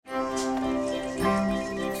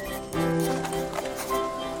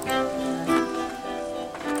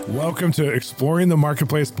Welcome to Exploring the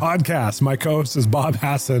Marketplace podcast. My co-host is Bob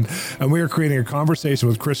Hasson, and we are creating a conversation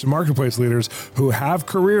with Christian marketplace leaders who have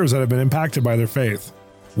careers that have been impacted by their faith.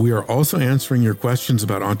 We are also answering your questions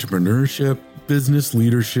about entrepreneurship, business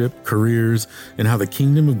leadership, careers, and how the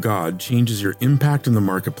kingdom of God changes your impact in the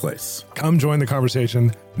marketplace. Come join the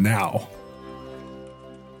conversation now.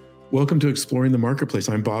 Welcome to Exploring the Marketplace.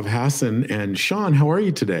 I'm Bob Hasson, and Shawn, how are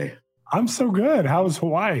you today? I'm so good. How's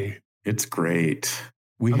Hawaii? It's great.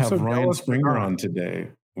 We have Ryan Sprenger on today.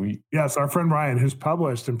 Yes, our friend Ryan, who's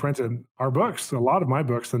published and printed our books, a lot of my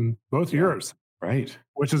books, and both yours. Right.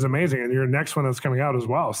 Which is amazing. And your next one is coming out as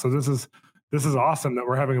well. So this is awesome that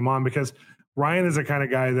we're having him on, because Ryan is the kind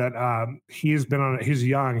of guy that he's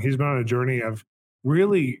young. He's been on a journey of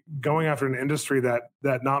really going after an industry that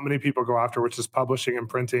not many people go after, which is publishing and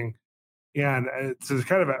printing. And it's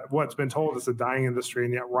kind of what's been told is a dying industry.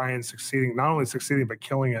 And yet Ryan's succeeding, not only succeeding, but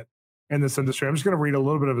killing it in this industry. I'm just going to read a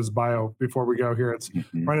little bit of his bio before we go here.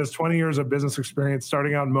 Ryan has 20 years of business experience,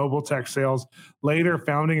 starting out in mobile tech sales, later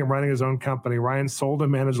founding and running his own company. Ryan sold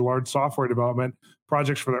and managed large software development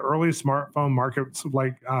projects for the early smartphone markets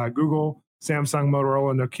like Google, Samsung,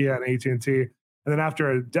 Motorola, Nokia, and AT&T. And then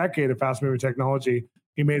after a decade of fast-moving technology,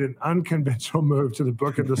 he made an unconventional move to the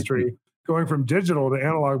book industry, going from digital to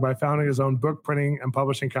analog by founding his own book printing and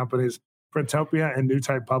publishing companies, Printopya and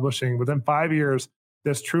Newtype Publishing. Within 5 years,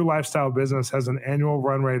 this true lifestyle business has an annual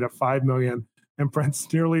run rate of $5 million and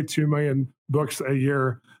prints nearly 2 million books a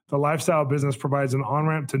year. The lifestyle business provides an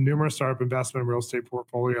on-ramp to numerous startup investment and real estate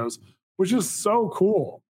portfolios, which is so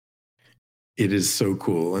cool. It is so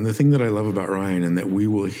cool. And the thing that I love about Ryan and that we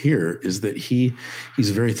will hear is that he's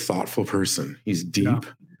a very thoughtful person. He's deep,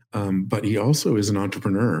 but he also is an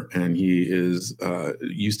entrepreneur, and he is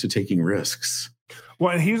used to taking risks.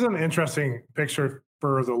 Well, and he's an interesting picture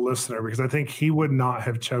for the listener, because I think he would not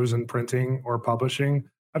have chosen printing or publishing.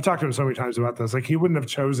 I've talked to him so many times about this. Like, he wouldn't have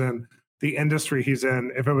chosen the industry he's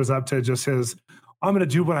in if it was up to just his, I'm going to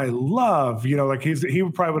do what I love. You know, like he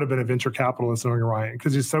probably would have been a venture capitalist knowing Ryan,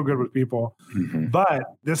 because he's so good with people. Mm-hmm. But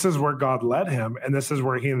this is where God led him. And this is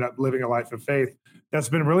where he ended up living a life of faith. That's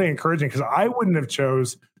been really encouraging, because I wouldn't have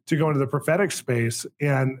chose to go into the prophetic space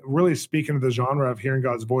and really speak into the genre of hearing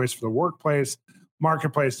God's voice for the workplace,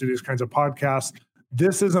 marketplace, do these kinds of podcasts.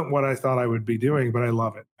 This isn't what I thought I would be doing, but I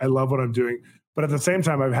love it. I love what I'm doing. But at the same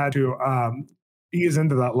time, I've had to ease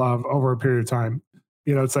into that love over a period of time.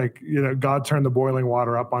 You know, it's like, you know, God turned the boiling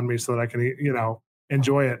water up on me so that I can, you know,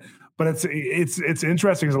 enjoy it. But it's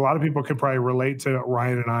interesting, because a lot of people can probably relate to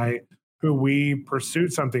Ryan and I, who we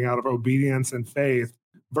pursued something out of obedience and faith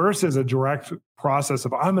versus a direct process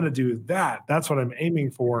of, I'm going to do that. That's what I'm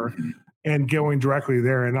aiming for, and going directly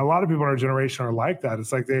there. And a lot of people in our generation are like that.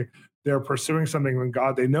 It's like they're pursuing something when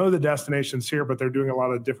God, they know the destination's here, but they're doing a lot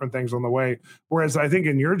of different things on the way. Whereas I think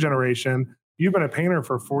in your generation, you've been a painter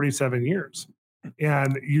for 47 years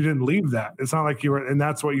and you didn't leave that. It's not like you were, and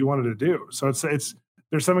that's what you wanted to do. So it's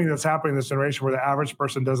there's something that's happening in this generation where the average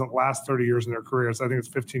person doesn't last 30 years in their careers. I think it's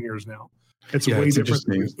 15 years now. It's way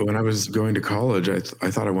different. When I was going to college, I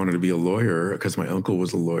thought I wanted to be a lawyer because my uncle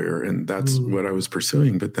was a lawyer, and that's what I was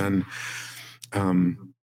pursuing. But then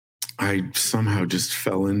I somehow just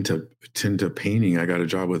fell into painting. I got a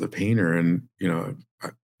job with a painter, and, you know,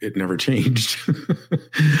 it never changed.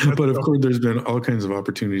 But of course, there's been all kinds of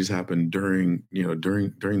opportunities happen during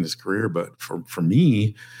this career. But for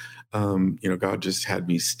me, you know, God just had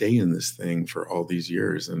me stay in this thing for all these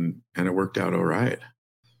years, and it worked out all right.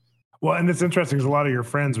 Well, and it's interesting because a lot of your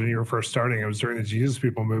friends, when you were first starting, it was during the Jesus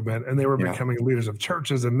People movement, and they were becoming leaders of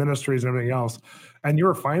churches and ministries and everything else, and you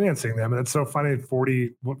were financing them. And it's so funny,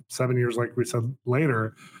 47 years, like we said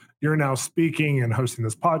later, you're now speaking and hosting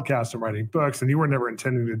this podcast and writing books, and you were never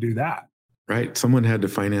intending to do that. Right. Someone had to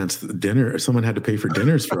finance the dinner. Someone had to pay for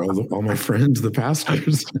dinners for all my friends, the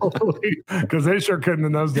pastors. Totally, because they sure couldn't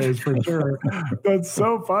in those days, for sure. That's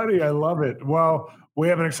so funny. I love it. Well, we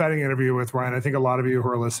have an exciting interview with Ryan. I think a lot of you who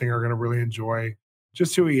are listening are going to really enjoy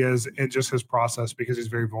just who he is and just his process, because he's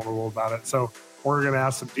very vulnerable about it. So we're going to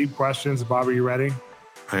ask some deep questions. Bob, are you ready?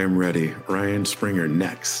 I am ready. Ryan Sprenger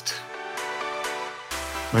next.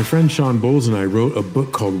 My friend Shawn Bolz and I wrote a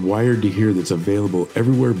book called Wired to Hear that's available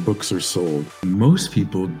everywhere books are sold. Most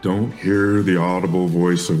people don't hear the audible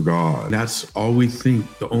voice of God. That's all we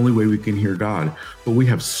think, the only way we can hear God. But we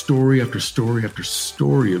have story after story after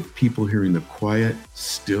story of people hearing the quiet,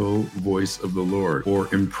 still voice of the Lord, or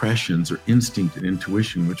impressions or instinct and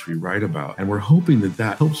intuition, which we write about. And we're hoping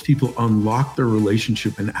that helps people unlock their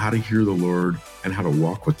relationship and how to hear the Lord and how to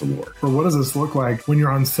walk with the Lord. Or what does this look like when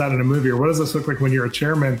you're on set in a movie? Or what does this look like when you're a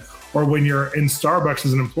chairman? Or when you're in Starbucks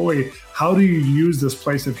as an employee? How do you use this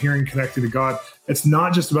place of hearing connected to God it's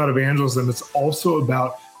not just about evangelism. It's also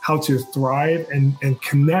about how to thrive and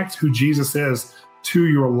connect who Jesus is to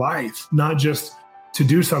your life, not just to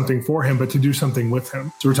do something for him, but to do something with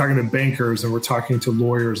him. So we're talking to bankers and we're talking to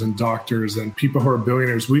lawyers and doctors and people who are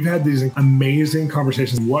billionaires. We've had these amazing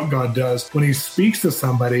conversations, what God does when he speaks to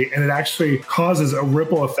somebody and it actually causes a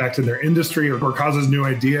ripple effect in their industry or causes new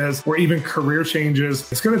ideas or even career changes.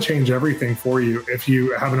 It's going to change everything for you if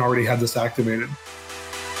you haven't already had this activated.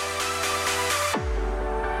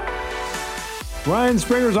 Ryan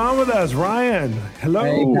Springer's on with us. Ryan, hello.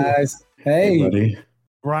 Hey, guys. Hey buddy.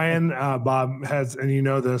 Ryan, Bob has, and you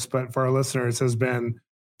know this, but for our listeners, has been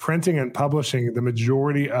printing and publishing the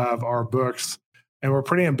majority of our books. And we're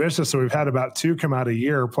pretty ambitious. So we've had about 2 come out a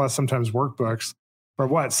year, plus sometimes workbooks for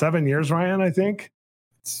what, 7 years, Ryan, I think?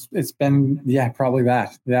 It's been, probably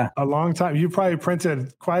that. Yeah. A long time. You probably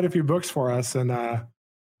printed quite a few books for us and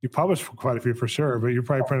you published quite a few for sure, but you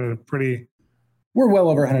probably printed a pretty. We're well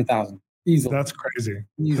over 100,000 easily. That's crazy.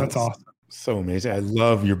 Easily. That's awesome. So amazing. I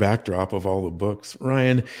love your backdrop of all the books.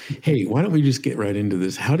 Ryan, hey, why don't we just get right into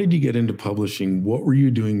this? How did you get into publishing? What were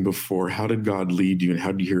you doing before? How did God lead you? And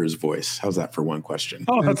how did you hear his voice? How's that for one question?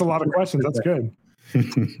 Oh, that's a lot of questions. That's good.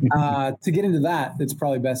 To get into that, it's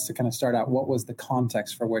probably best to kind of start out what was the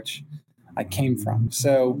context for which I came from.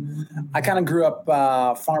 So I kind of grew up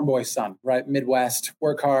farm boy son, right? Midwest,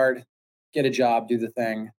 work hard, get a job, do the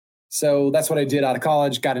thing. So that's what I did out of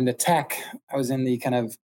college, got into tech. I was in the kind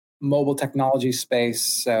of mobile technology space.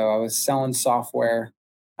 So I was selling software,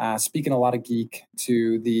 speaking a lot of geek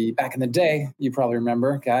to the, back in the day, you probably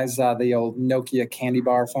remember, guys, the old Nokia candy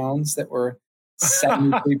bar phones that were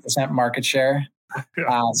 73% market share. So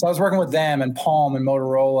I was working with them and Palm and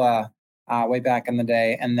Motorola way back in the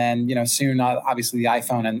day. And then, soon, obviously the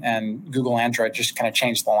iPhone and Google Android just kind of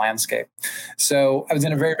changed the landscape. So I was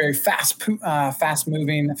in a very, very fast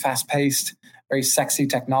moving, fast paced, very sexy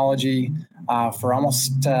technology for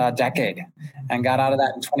almost a decade, and got out of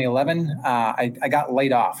that in 2011. I got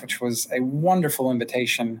laid off, which was a wonderful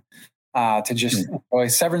invitation to just enjoy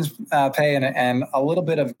severance pay and a little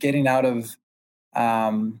bit of getting out of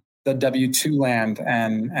the W-2 land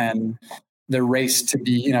and the race to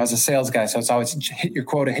be, as a sales guy. So it's always hit your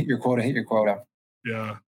quota, hit your quota, hit your quota.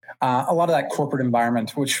 Yeah. A lot of that corporate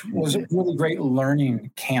environment, which was a really great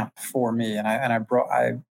learning camp for me, and I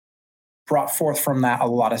brought forth from that a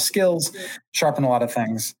lot of skills, sharpened a lot of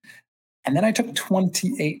things. And then I took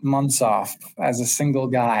 28 months off as a single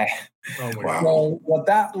guy. Oh, wow. So what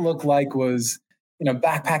that looked like was,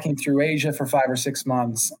 backpacking through Asia for 5 or 6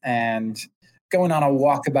 months and going on a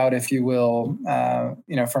walkabout, if you will,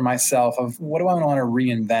 for myself of what do I want to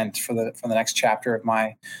reinvent for the next chapter of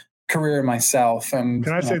my career myself. And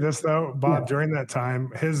can I say this though, Bob, during that time,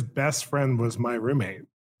 his best friend was my roommate.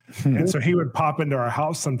 And so he would pop into our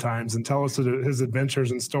house sometimes and tell us his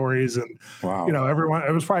adventures and stories. And, everyone,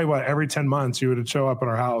 it was probably every 10 months you would show up at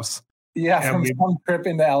our house. Yeah. From some trip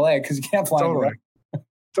into LA because you can't fly.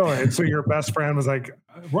 Totally. And so your best friend was like,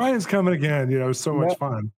 Ryan's coming again. It was so much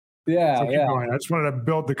fun. Yeah. So keep going. I just wanted to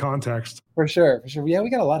build the context. For sure. Yeah. We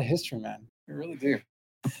got a lot of history, man. We really do.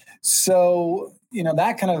 So,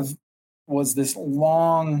 that kind of was this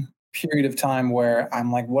long period of time where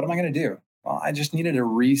I'm like, what am I going to do? Well, I just needed a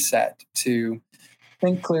reset to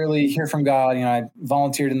think clearly, hear from God. I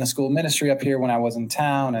volunteered in the school ministry up here when I was in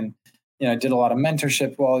town and, did a lot of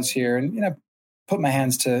mentorship while I was here and, put my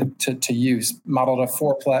hands to use, remodeled a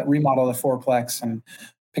fourplex and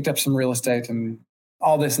picked up some real estate and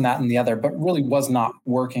all this and that and the other, but really was not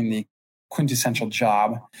working the quintessential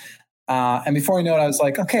job. And before I know it, I was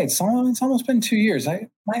like, okay, it's almost been 2 years. I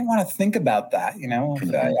might want to think about that. If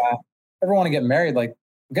I ever want to get married, like,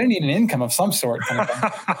 I'm going to need an income of some sort.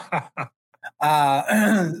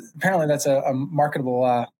 Apparently that's a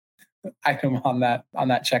marketable item on that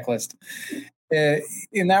checklist.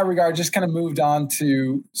 In that regard, just kind of moved on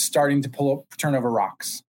to starting to turn over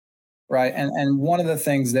rocks. Right. And one of the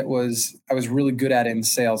things that I was really good at in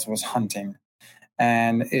sales was hunting.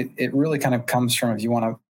 And it really kind of comes from, if you want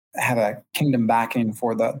to have a kingdom backing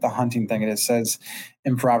for the hunting thing, it says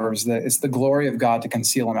in Proverbs that it's the glory of God to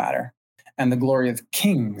conceal a matter. And the glory of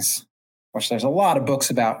kings, which there's a lot of books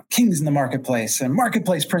about kings in the marketplace and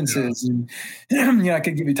marketplace princes. Yeah. And, I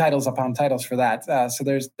could give you titles upon titles for that. So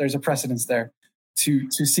there's a precedence there to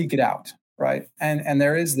seek it out. Right. And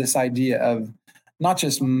there is this idea of not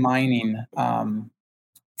just mining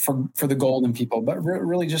for the gold in people, but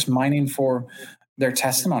really just mining for their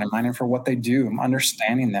testimony, mining for what they do,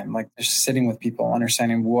 understanding them, like just sitting with people,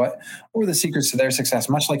 understanding what were the secrets to their success,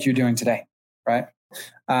 much like you're doing today. Right.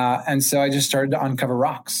 And so I just started to uncover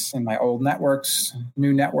rocks in my old networks,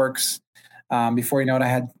 new networks, Before you know it, I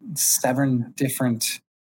had 7 different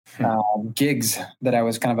gigs that I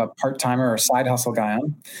was kind of a part-timer or side hustle guy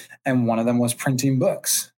on. And one of them was printing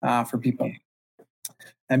books for people.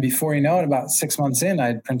 And before you know it, about 6 months in,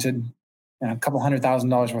 I'd printed a couple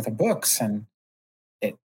 $100,000 worth of books, and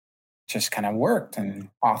it just kind of worked, and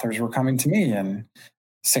authors were coming to me. And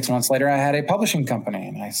 6 months later, I had a publishing company,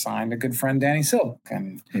 and I signed a good friend, Danny Silk,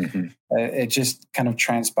 and it just kind of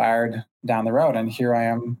transpired down the road. And here I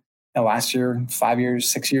am last year, 5 years,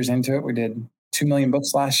 6 years into it. We did 2 million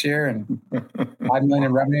books last year and 5 million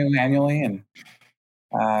in revenue annually. And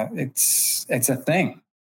it's a thing.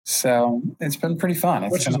 So it's been pretty fun.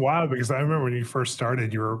 Which is wild, because I remember when you first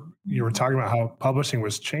started, you were talking about how publishing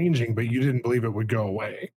was changing, but you didn't believe it would go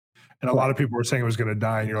away. And a lot of people were saying it was going to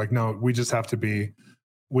die. And you're like, no, we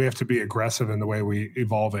have to be aggressive in the way we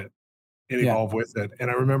evolve it and evolve with it. And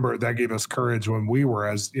I remember that gave us courage when we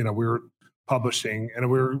were publishing, and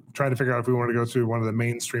we were trying to figure out if we wanted to go through one of the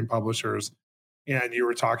mainstream publishers. And you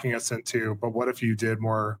were talking us into, but what if you did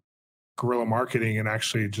more guerrilla marketing and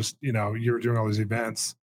actually just, you were doing all these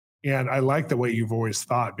events. And I like the way you've always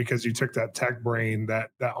thought, because you took that tech brain,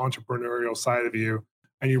 that entrepreneurial side of you,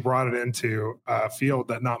 and you brought it into a field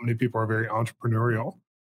that not many people are very entrepreneurial.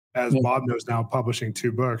 As Bob knows now, publishing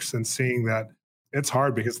 2 books and seeing that it's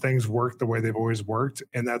hard because things work the way they've always worked.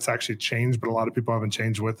 And that's actually changed, but a lot of people haven't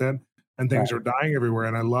changed with it. And things are dying everywhere.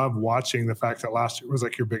 And I love watching the fact that last year was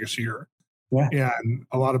like your biggest year. Yeah. And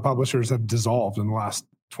a lot of publishers have dissolved in the last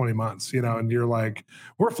 20 months, and you're like,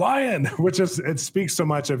 we're flying, it speaks so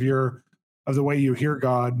much of the way you hear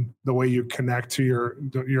God, the way you connect to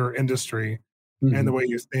your industry, and the way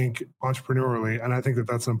you think entrepreneurially. And I think that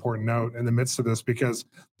that's an important note in the midst of this, because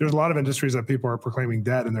there's a lot of industries that people are proclaiming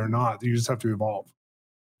dead, and they're not. You just have to evolve.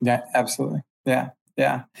 Yeah, absolutely. Yeah.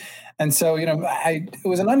 Yeah. And so, it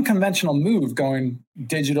was an unconventional move going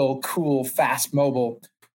digital, cool, fast, mobile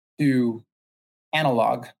to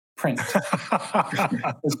analog print.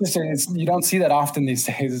 You don't see that often these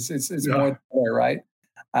days. It's more there, right?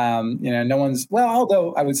 No one's,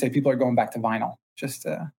 although I would say people are going back to vinyl just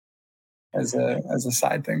as a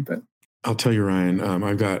side thing. But I'll tell you, Ryan,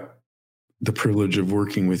 I've got the privilege of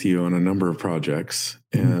working with you on a number of projects.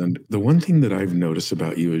 And the one thing that I've noticed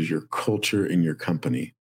about you is your culture in your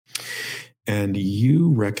company. And you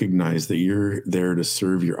recognize that you're there to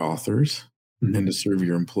serve your authors and to serve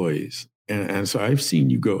your employees. And so I've seen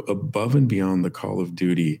you go above and beyond the call of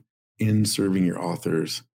duty in serving your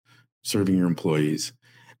authors, serving your employees,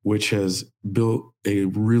 which has built a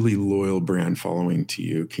really loyal brand following to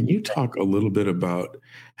you. Can you talk a little bit about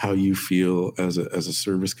how you feel as a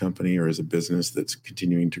service company or as a business that's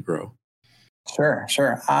continuing to grow? Sure.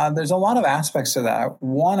 There's a lot of aspects to that.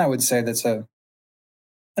 One, I would say that's an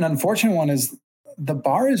unfortunate one is the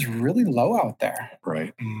bar is really low out there.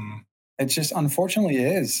 Right. It just unfortunately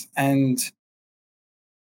is. And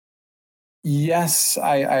yes,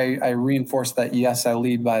 I reinforce that. Yes, I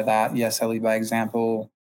lead by that. Yes, I lead by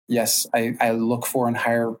example. Yes, I look for and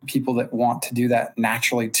hire people that want to do that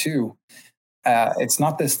naturally too. It's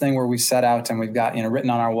not this thing where we set out and we've got,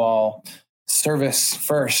 written on our wall, service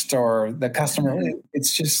first or the customer.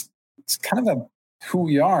 It's kind of who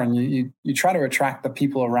we are. And you try to attract the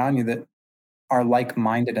people around you that are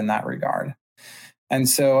like-minded in that regard. And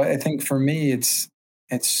so I think for me, it's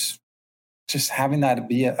just having that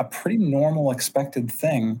be a pretty normal, expected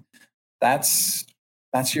thing. That's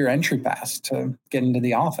your entry pass to get into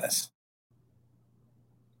the office.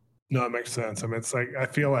 No, it makes sense. I mean, it's like, I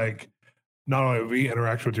feel like not only we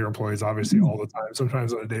interact with your employees, obviously all the time,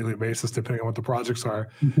 sometimes on a daily basis, depending on what the projects are,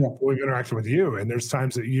 but we've interacted with you. And there's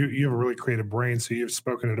times that you have a really creative brain. So you've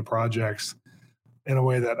spoken into projects in a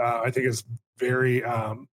way that I think is very,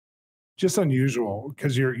 just unusual,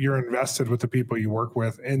 because you're invested with the people you work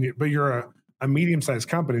with, but you're a medium-sized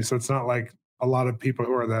company, so it's not like a lot of people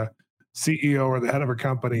who are the CEO or the head of a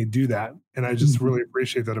company do that. And I just really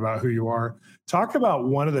appreciate that about who you are. Talk about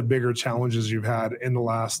one of the bigger challenges you've had in the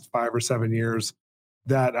last 5 or 7 years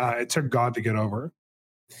that it took God to get over.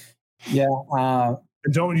 Yeah. And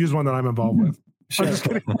don't use one that I'm involved with. Sure. I'm just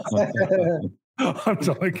kidding. I'm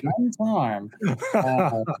totally kidding. One time.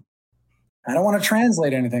 I don't want to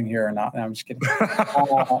translate anything here or not. No, I'm just kidding.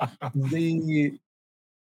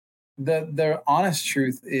 The honest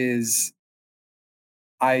truth is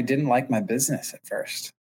I didn't like my business at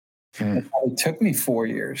first. It probably took me 4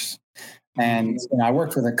 years. And I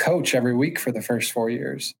worked with a coach every week for the first 4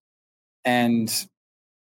 years. And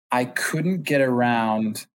I couldn't get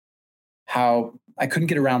around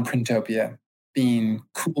Printopya being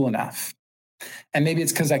cool enough. And maybe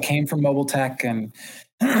it's because I came from mobile tech and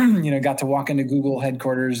got to walk into Google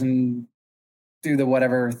headquarters and do the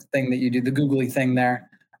whatever thing that you do, the googly thing there,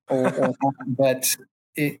 or but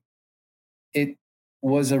it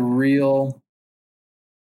was a real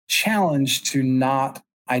challenge to not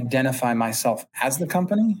identify myself as the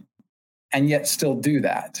company and yet still do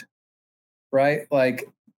that, right? Like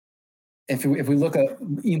if we look at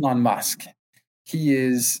Elon Musk, he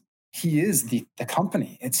is the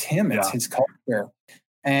company. It's him. It's his culture.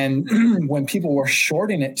 And when people were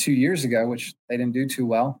shorting it 2 years ago, which they didn't do too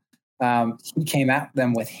well, he came at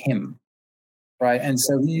them with him, right? And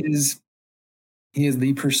so he is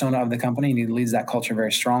the persona of the company, and he leads that culture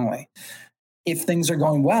very strongly. If things are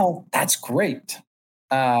going well, that's great.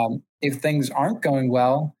 If things aren't going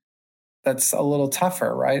well, that's a little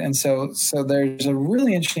tougher, right? And so there's a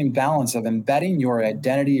really interesting balance of embedding your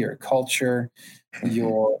identity, your culture,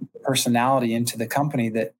 your personality into the company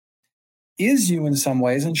that is you in some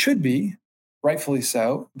ways and should be, rightfully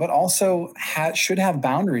so, but also should have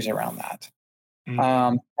boundaries around that.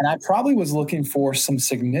 And I probably was looking for some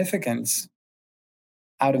significance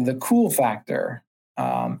out of the cool factor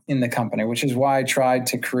in the company, which is why I tried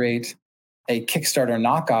to create a Kickstarter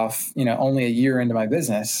knockoff, only a year into my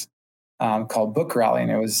business, called Book Rally.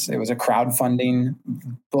 And it was a crowdfunding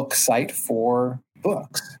book site for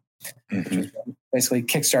books, which was basically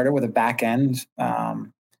Kickstarter with a back end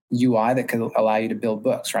UI that could allow you to build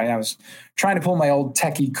books, right? I was trying to pull my old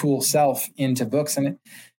techie cool self into books, and it,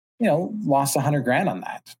 lost $100,000 on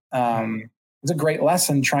that. It was a great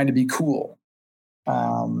lesson trying to be cool.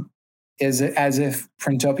 As if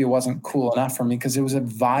Printopya wasn't cool enough for me, because it was a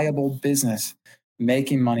viable business,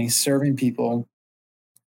 making money, serving people,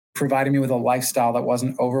 providing me with a lifestyle that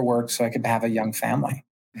wasn't overworked so I could have a young family.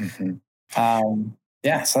 So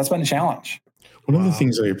that's been a challenge. One of the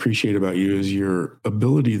things I appreciate about you is your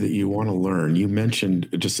ability that you want to learn. You mentioned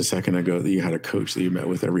just a second ago that you had a coach that you met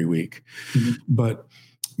with every week, but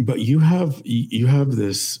you have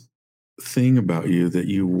this thing about you that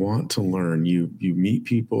you want to learn. You meet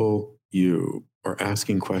people, you are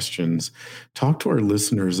asking questions. Talk to our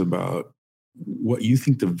listeners about what you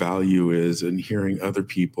think the value is in hearing other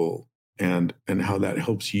people and how that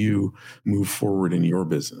helps you move forward in your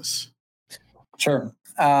business. Sure.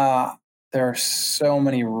 There are so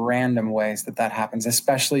many random ways that happens,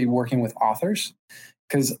 especially working with authors,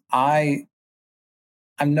 because I'm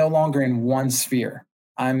no longer in one sphere.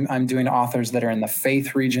 I'm doing authors that are in the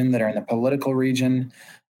faith region, that are in the political region,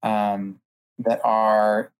 that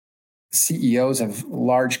are CEOs of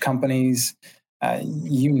large companies,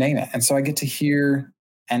 you name it. And so I get to hear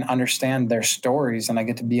and understand their stories, and I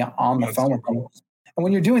get to be on the phone with them. And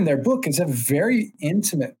when you're doing their book, it's a very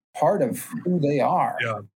intimate part of who they are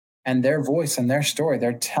and their voice and their story.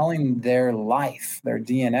 They're telling their life, their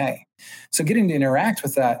DNA. So getting to interact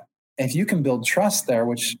with that, if you can build trust there,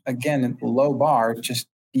 which again, low bar, just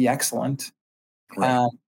be excellent. Right.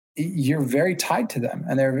 You're very tied to them,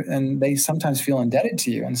 and they sometimes feel indebted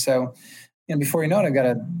to you. And so, before you know it, I've got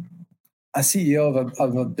a CEO of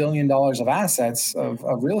 $1 billion of assets,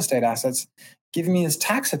 of real estate assets, giving me his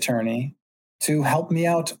tax attorney to help me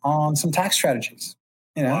out on some tax strategies.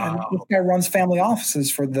 And this guy runs family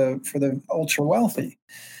offices for the ultra wealthy.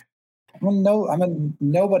 I'm a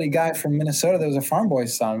nobody guy from Minnesota that was a farm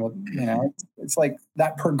boy's son. It's like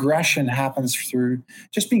that progression happens through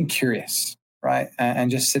just being curious, right?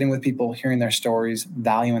 And just sitting with people, hearing their stories,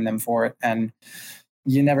 valuing them for it. And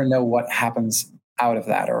you never know what happens out of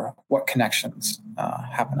that or what connections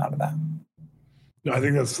happen out of that. No, I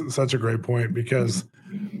think that's such a great point, because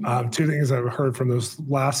two things I've heard from those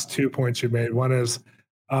last 2 points you made. One is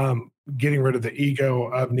getting rid of the ego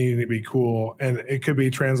of needing to be cool. And it could be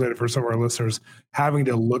translated for some of our listeners, having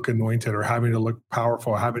to look anointed or having to look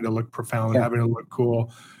powerful, having to look profound, having to look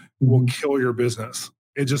cool will kill your business.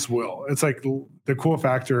 It just will. It's like the cool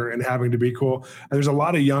factor and having to be cool. And there's a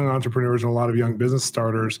lot of young entrepreneurs and a lot of young business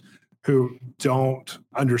starters who don't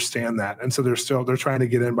understand that. And so they're trying to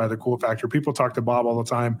get in by the cool factor. People talk to Bob all the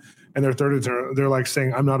time, and they're like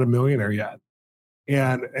saying, I'm not a millionaire yet.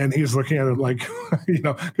 And he's looking at it like,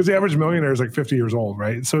 because the average millionaire is like 50 years old,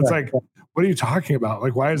 right? So it's like, what are you talking about?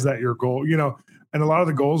 Like, why is that your goal? And a lot of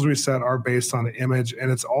the goals we set are based on image. And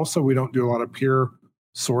it's also, we don't do a lot of peer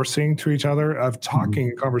sourcing to each other of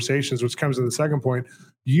talking conversations, which comes in the second point.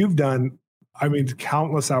 You've done,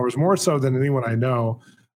 countless hours, more so than anyone I know,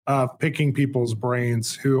 picking people's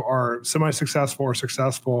brains who are semi-successful or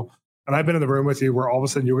successful. And I've been in the room with you where all of a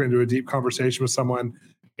sudden you're going to do a deep conversation with someone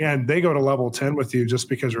and they go to level 10 with you just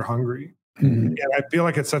because you're hungry. And I feel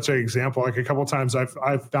like it's such an example. Like a couple of times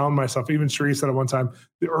I've found myself, even Sheree said at one time,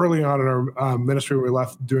 early on in our ministry when we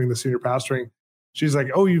left doing the senior pastoring, she's like,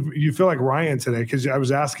 oh, you feel like Ryan today, because I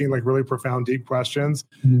was asking like really profound, deep questions,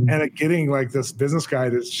 and getting like this business guy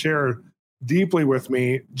to share deeply with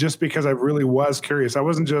me just because I really was curious. I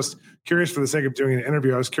wasn't just curious for the sake of doing an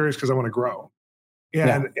interview. I was curious because I want to grow.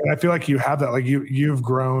 And I feel like you have that. Like you've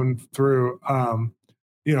grown through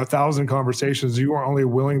 1,000 conversations you weren't only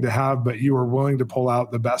willing to have, but you were willing to pull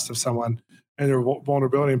out the best of someone and their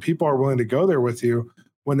vulnerability, and people are willing to go there with you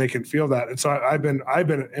when they can feel that. And so I've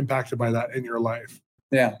been impacted by that in your life.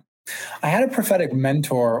 Yeah. I had a prophetic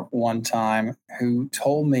mentor one time who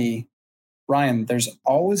told me, Ryan, there's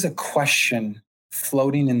always a question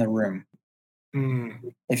floating in the room.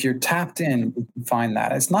 If you're tapped in, you can find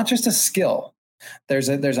that. It's not just a skill. There's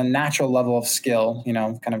a natural level of skill,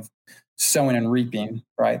 kind of sowing and reaping,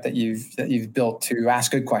 right? That you've built to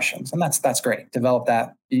ask good questions. And that's great. Develop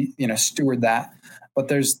that, steward that. But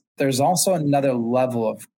there's also another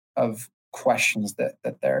level of questions that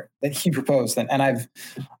he proposed. And I've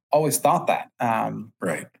always thought that.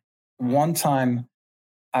 Right. One time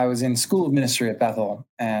I was in School of Ministry at Bethel,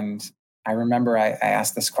 and I remember I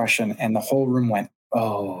asked this question and the whole room went,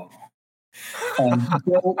 oh. And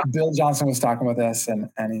Bill Johnson was talking with us, and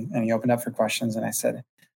he opened up for questions. And I said,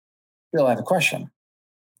 Bill, I have a question.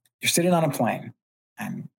 You're sitting on a plane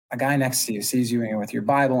and a guy next to you sees you with your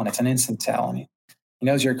Bible, and it's an instant tell. And he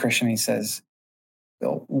knows you're a Christian. He says,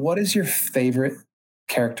 Bill, what is your favorite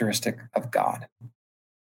characteristic of God?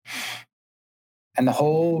 And the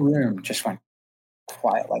whole room just went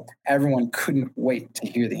quiet. Like everyone couldn't wait to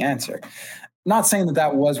hear the answer. Not saying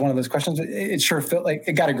that was one of those questions. It sure felt like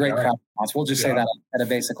it got a great crowd response. We'll just say that at a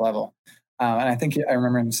basic level. And I think I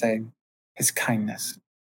remember him saying, his kindness.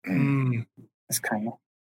 His kindness.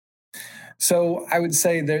 So I would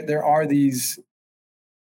say there are these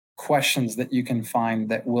questions that you can find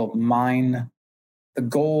that will mine the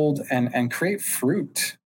gold and create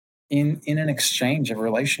fruit in an exchange of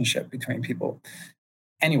relationship between people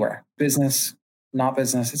anywhere, business, not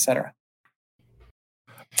business, etc.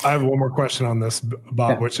 I have one more question on this,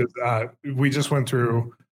 Bob, which is we just went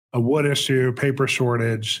through a wood issue, paper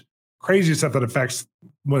shortage, crazy stuff that affects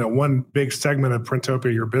one big segment of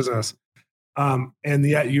Printopya, your business. And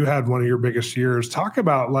yet you had one of your biggest years. Talk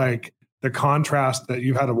about like the contrast that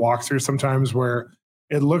you've had to walk through sometimes where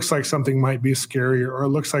it looks like something might be scary or it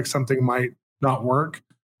looks like something might not work,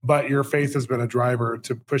 but your faith has been a driver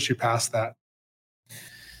to push you past that.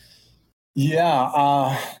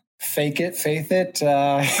 Yeah. Fake it, faith it.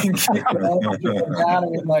 I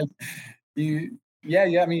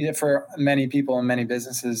mean, for many people and many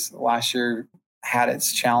businesses, last year had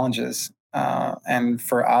its challenges. And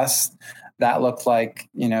for us, that looked like,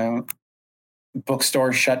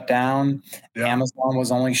 bookstores shut down. Yeah. Amazon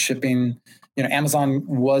was only shipping, Amazon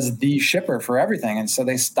was the shipper for everything. And so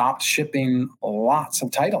they stopped shipping lots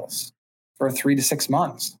of titles for 3 to 6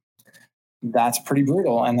 months. That's pretty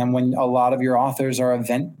brutal. And then when a lot of your authors are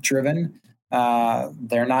event driven,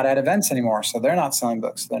 they're not at events anymore. So they're not selling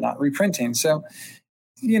books. They're not reprinting. So,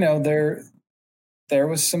 there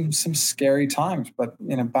was some scary times, but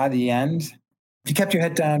by the end, if you kept your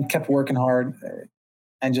head down, kept working hard,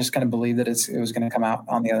 and just kind of believed that it was going to come out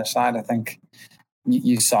on the other side, I think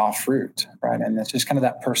you saw fruit, right? And it's just kind of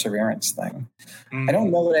that perseverance thing. I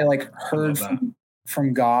don't know that I heard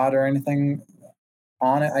from God or anything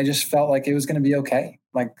on it. I just felt like it was going to be okay.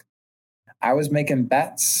 Like I was making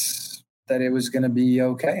bets that it was going to be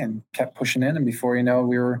okay and kept pushing in. And before you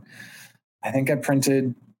know, I think I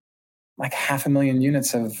printed like 500,000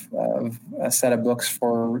 units of a set of books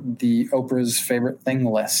for the Oprah's favorite thing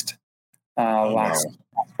list last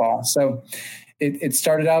fall. So it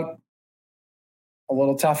started out a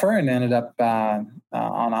little tougher and ended up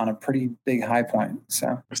on a pretty big high point.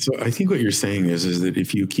 So I think what you're saying is that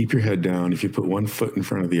if you keep your head down, if you put one foot in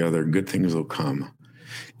front of the other, good things will come.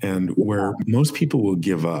 And where most people will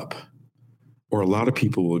give up, or a lot of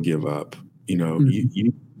people will give up,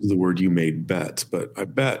 you the word you made bets, but I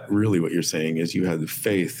bet really what you're saying is you had the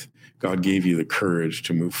faith. God gave you the courage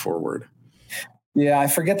to move forward. Yeah, I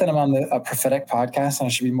forget that I'm on a prophetic podcast and I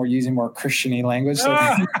should be using more Christian-y language. So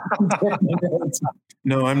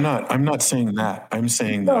No, I'm not. I'm not saying that. I'm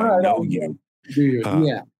saying that I know you.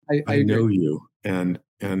 I know you, and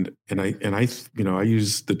I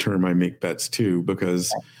use the term "I make bets" too,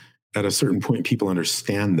 because at a certain point, people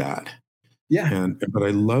understand that. Yeah. But I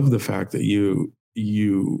love the fact that you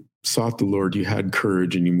sought the Lord, you had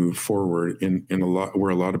courage, and you moved forward in a lot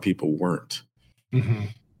where a lot of people weren't. Mm-hmm.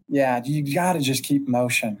 Yeah, you got to just keep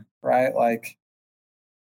motion, right? Like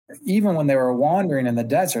even when they were wandering in the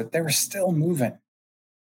desert, they were still moving.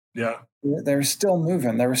 Yeah. They were still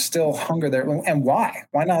moving. There was still hunger there. And why?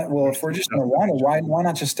 Why not? Well, if we're just going to wander, why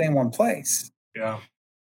not just stay in one place? Yeah.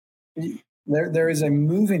 There is a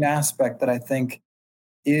moving aspect that I think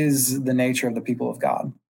is the nature of the people of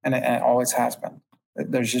God, and it always has been.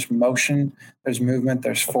 There's just motion, there's movement,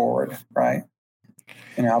 there's forward, right?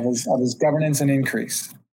 There's governance and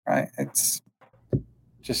increase, right? It's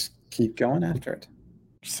just keep going after it.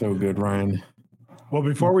 So good, Ryan. Well,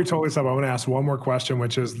 before we totally stop, I want to ask one more question,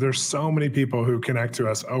 which is there's so many people who connect to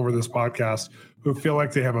us over this podcast who feel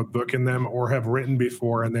like they have a book in them or have written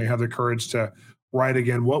before and they have the courage to write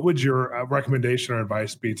again. What would your recommendation or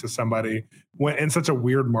advice be to somebody when in such a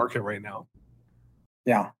weird market right now?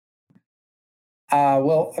 Yeah.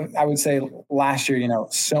 Well, I would say last year,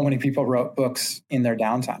 so many people wrote books in their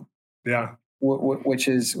downtime. Yeah. Which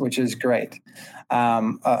is great.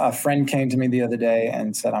 A friend came to me the other day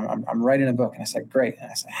and said, I'm writing a book. And I said, great.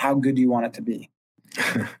 And I said, how good do you want it to be?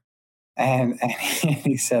 and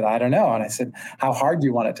he said, I don't know. And I said, how hard do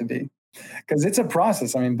you want it to be? Because it's a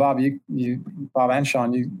process. I mean, Bob, Bob and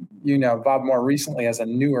Shawn, Bob more recently as a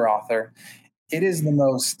newer author, it is the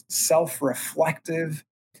most self-reflective,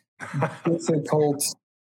 difficult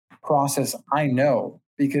process I know,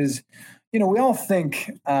 because we all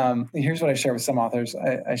think, here's what I share with some authors.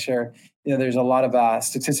 I share, there's a lot of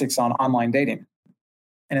statistics on online dating.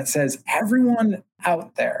 And it says everyone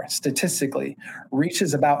out there statistically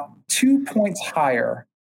reaches about 2 points higher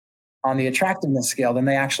on the attractiveness scale than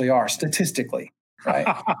they actually are statistically, right?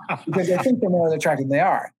 Because they think they're more attractive than they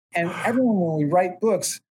are. And everyone, when we write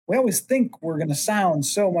books, we always think we're going to sound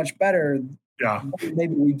so much better than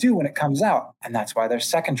maybe we do when it comes out. And that's why there's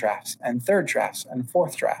second drafts and third drafts and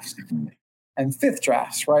fourth drafts and fifth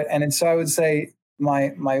drafts, right? And so I would say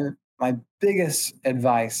my biggest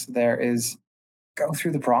advice there is go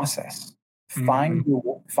through the process. Find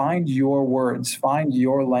your words, find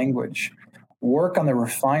your language, work on the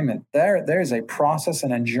refinement. There's a process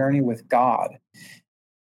and a journey with God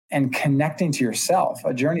and connecting to yourself,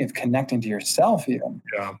 a journey of connecting to yourself even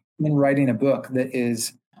in writing a book that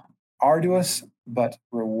is arduous but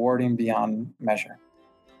rewarding beyond measure.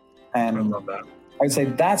 And I love that. I would say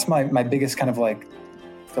that's my biggest kind of like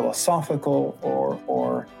philosophical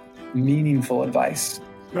or meaningful advice.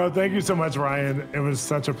 No, thank you so much, Ryan. It was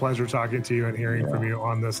such a pleasure talking to you and hearing from you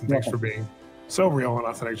on this. And thanks for being so real and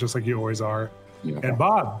authentic, just like you always are. Yeah. And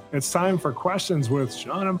Bob, it's time for questions with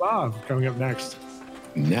Shawn and Bob coming up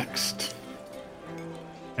next.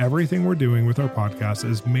 Everything we're doing with our podcast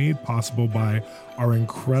is made possible by our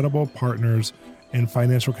incredible partners and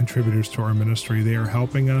financial contributors to our ministry. They are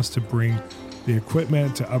helping us to bring the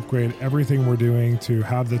equipment, to upgrade everything we're doing, to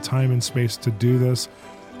have the time and space to do this.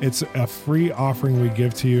 It's a free offering we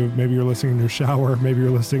give to you. Maybe you're listening in your shower, maybe you're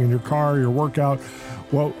listening in your car, your workout.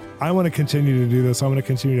 Well, I want to continue to do this. I want to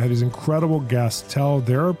continue to have these incredible guests tell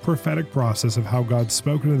their prophetic process of how God's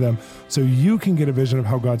spoken to them so you can get a vision of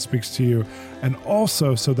how God speaks to you, and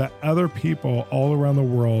also so that other people all around the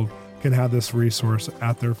world can have this resource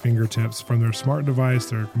at their fingertips from their smart device,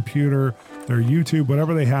 their computer, their YouTube,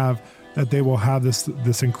 whatever they have, that they will have this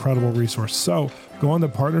incredible resource. So go on the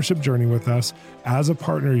partnership journey with us. As a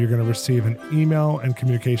partner, you're going to receive an email and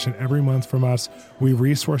communication every month from us. We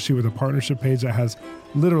resource you with a partnership page that has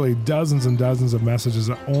literally dozens and dozens of messages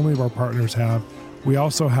that only of our partners have. We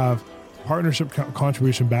also have partnership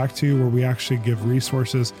contribution back to you where we actually give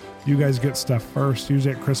resources. You guys get stuff first.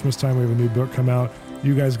 Usually at Christmas time, we have a new book come out.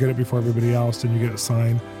 You guys get it before everybody else and you get it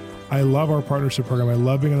signed. I love our partnership program. I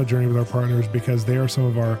love being on a journey with our partners because they are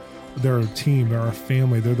they're a team, they're our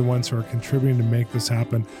family. They're the ones who are contributing to make this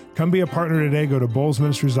happen. Come be a partner today. Go to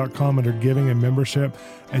bolzministries.com under giving and membership,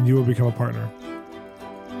 and you will become a partner.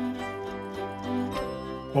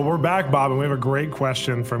 Well, we're back, Bob, and we have a great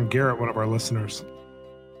question from Garrett, one of our listeners.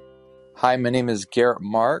 Hi, my name is Garrett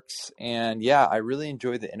Marks, and I really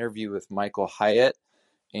enjoyed the interview with Michael Hyatt,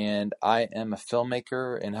 and I am a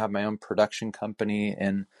filmmaker and have my own production company,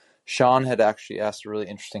 and Shawn had actually asked a really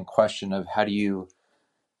interesting question of how do you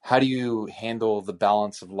handle the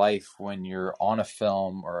balance of life when you're on a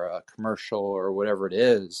film or a commercial or whatever it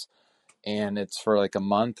is, and it's for like a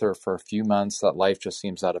month or for a few months that life just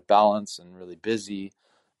seems out of balance and really busy,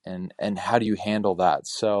 and how do you handle that?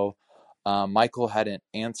 So Michael hadn't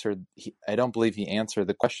answered, I don't believe he answered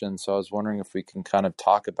the question, so I was wondering if we can kind of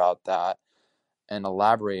talk about that and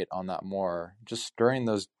elaborate on that more just during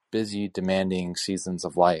those busy, demanding seasons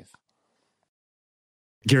of life.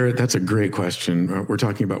 Garrett, that's a great question. We're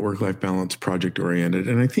talking about work-life balance, project-oriented.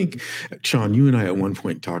 And I think, Shawn, you and I at one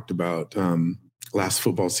point talked about last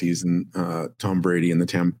football season, Tom Brady and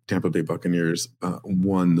the Tampa Bay Buccaneers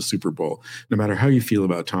won the Super Bowl. No matter how you feel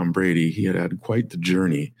about Tom Brady, he had quite the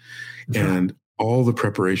journey. And all the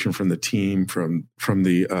preparation from the team, from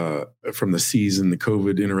the season, the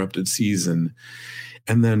COVID interrupted season.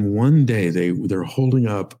 And then one day they're holding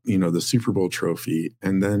up, the Super Bowl trophy,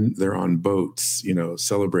 and then they're on boats,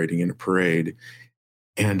 celebrating in a parade,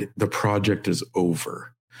 and the project is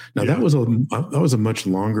over. Now that was a much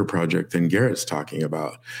longer project than Garrett's talking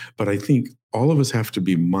about, but I think all of us have to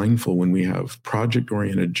be mindful when we have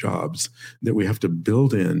project-oriented jobs that we have to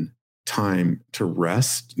build in time to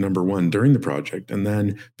rest, number one, during the project, and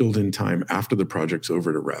then build in time after the project's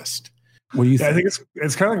over to rest. What do you think? I think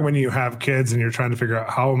it's kind of like when you have kids and you're trying to figure out,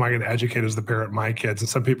 how am I going to educate as the parent my kids? And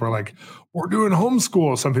some people are like, we're doing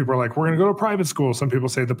homeschool. Some people are like, we're going to go to private school. Some people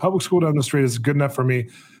say the public school down the street is good enough for me.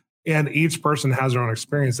 And each person has their own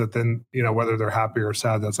experience that then, whether they're happy or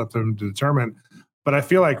sad, that's up to them to determine. But I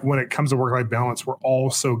feel like when it comes to work-life balance, we're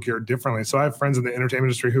all so geared differently. So I have friends in the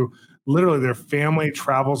entertainment industry who literally their family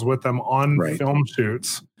travels with them on film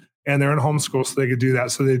shoots, and they're in homeschool so they could do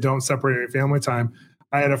that, so they don't separate any family time.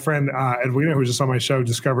 I had a friend, Edwina, who was just on my show,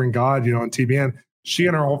 Discovering God, on TBN. She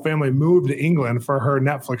and her whole family moved to England for her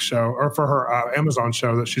Netflix show, or for her Amazon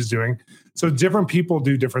show that she's doing. So different people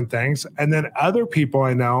do different things. And then other people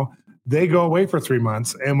I know, they go away for 3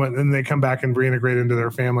 months, and then they come back and reintegrate into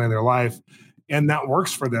their family and their life. And that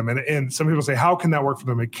works for them. And some people say, how can that work for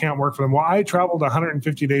them? It can't work for them. Well, I traveled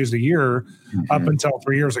 150 days a year up until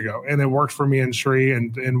 3 years ago. And it worked for me and Shree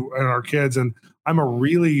and our kids. And I'm a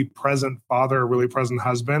really present father, a really present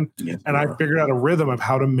husband. Yes, and I figured out a rhythm of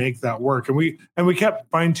how to make that work. And we kept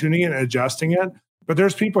fine tuning it and adjusting it. But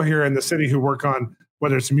there's people here in the city who work on,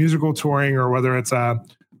 whether it's musical touring or whether it's a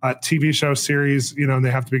TV show series, and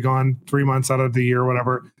they have to be gone 3 months out of the year, or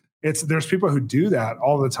whatever. There's people who do that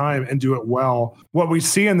all the time and do it well. What we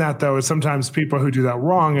see in that, though, is sometimes people who do that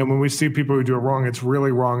wrong. And when we see people who do it wrong, it's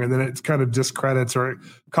really wrong. And then it kind of discredits or it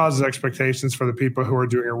causes expectations for the people who are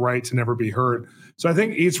doing it right to never be heard. So I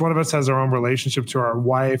think each one of us has our own relationship to our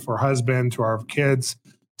wife or husband, to our kids,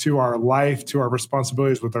 to our life, to our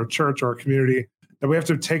responsibilities with our church or our community that we have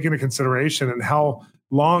to take into consideration. And how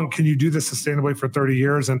long can you do this sustainably for 30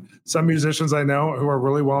 years? And some musicians I know who are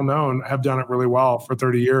really well known have done it really well for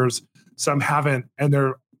 30 years. Some haven't. And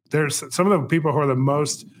there's some of the people who are the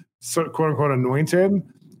most quote unquote anointed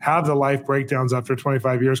have the life breakdowns after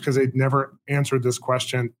 25 years because they'd never answered this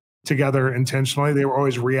question together intentionally. They were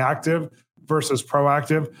always reactive versus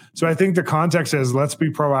proactive. So I think the context is, let's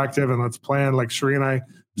be proactive and let's plan, like Shree and I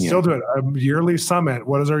still do it, a yearly summit.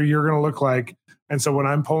 What is our year going to look like? And so when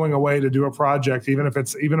I'm pulling away to do a project, even if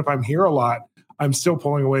I'm here a lot, I'm still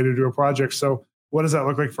pulling away to do a project. So what does that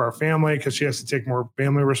look like for our family? Because she has to take more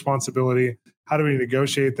family responsibility. How do we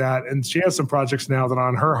negotiate that? And she has some projects now that are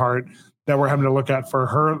on her heart that we're having to look at for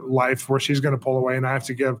her life, where she's going to pull away, and I have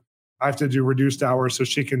to do reduced hours so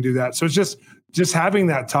she can do that. So it's just having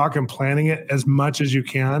that talk and planning it as much as you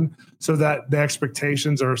can, so that the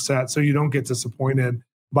expectations are set, so you don't get disappointed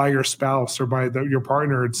by your spouse or by your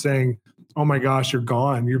partner saying, oh my gosh, you're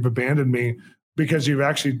gone, you've abandoned me, because you've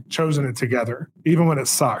actually chosen it together, even when it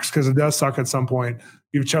sucks, because it does suck at some point.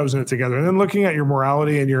 You've chosen it together. And then looking at your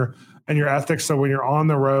morality and your ethics. So when you're on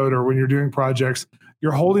the road or when you're doing projects,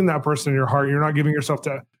 you're holding that person in your heart. You're not giving yourself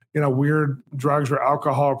to, weird drugs or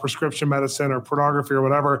alcohol or prescription medicine or pornography or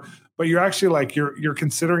whatever, but you're actually like, you're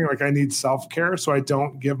considering like, I need self-care. So I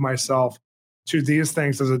don't give myself to these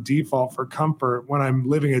things as a default for comfort when I'm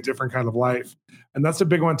living a different kind of life. And that's a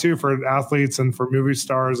big one too, for athletes and for movie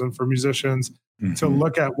stars and for musicians, to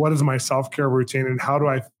look at what is my self-care routine and how do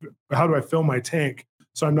I fill my tank?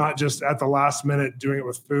 So I'm not just at the last minute doing it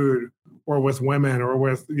with food or with women or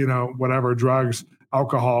with, whatever, drugs,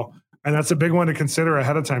 alcohol. And that's a big one to consider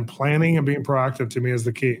ahead of time. Planning and being proactive, to me, is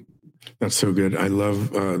the key. That's so good. I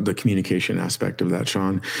love the communication aspect of that,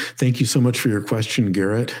 Shawn. Thank you so much for your question,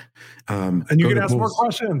 Garrett. And you can ask more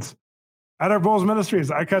questions at our Bolz Ministries.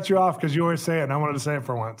 I cut you off because you always say it, and I wanted to say it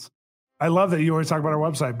for once. I love that you always talk about our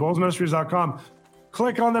website, bolzministries.com.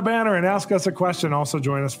 Click on the banner and ask us a question. Also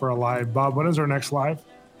join us for a live. Bob, when is our next live?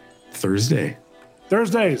 Thursdays.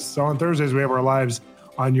 So on Thursdays, we have our lives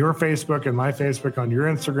on your Facebook and my Facebook, on your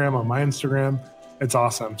Instagram, on my Instagram. It's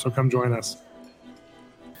awesome. So come join us.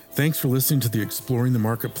 Thanks for listening to the Exploring the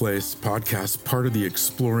Marketplace podcast, part of the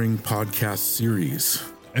Exploring podcast series.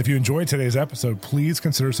 If you enjoyed today's episode, please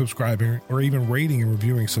consider subscribing or even rating and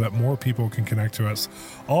reviewing so that more people can connect to us.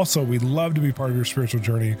 Also, we'd love to be part of your spiritual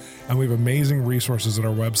journey, and we have amazing resources at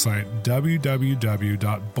our website,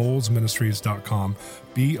 www.bolzministries.com,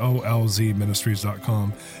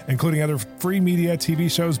 BOLZ including other free media, TV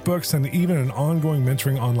shows, books, and even an ongoing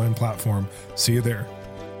mentoring online platform. See you there.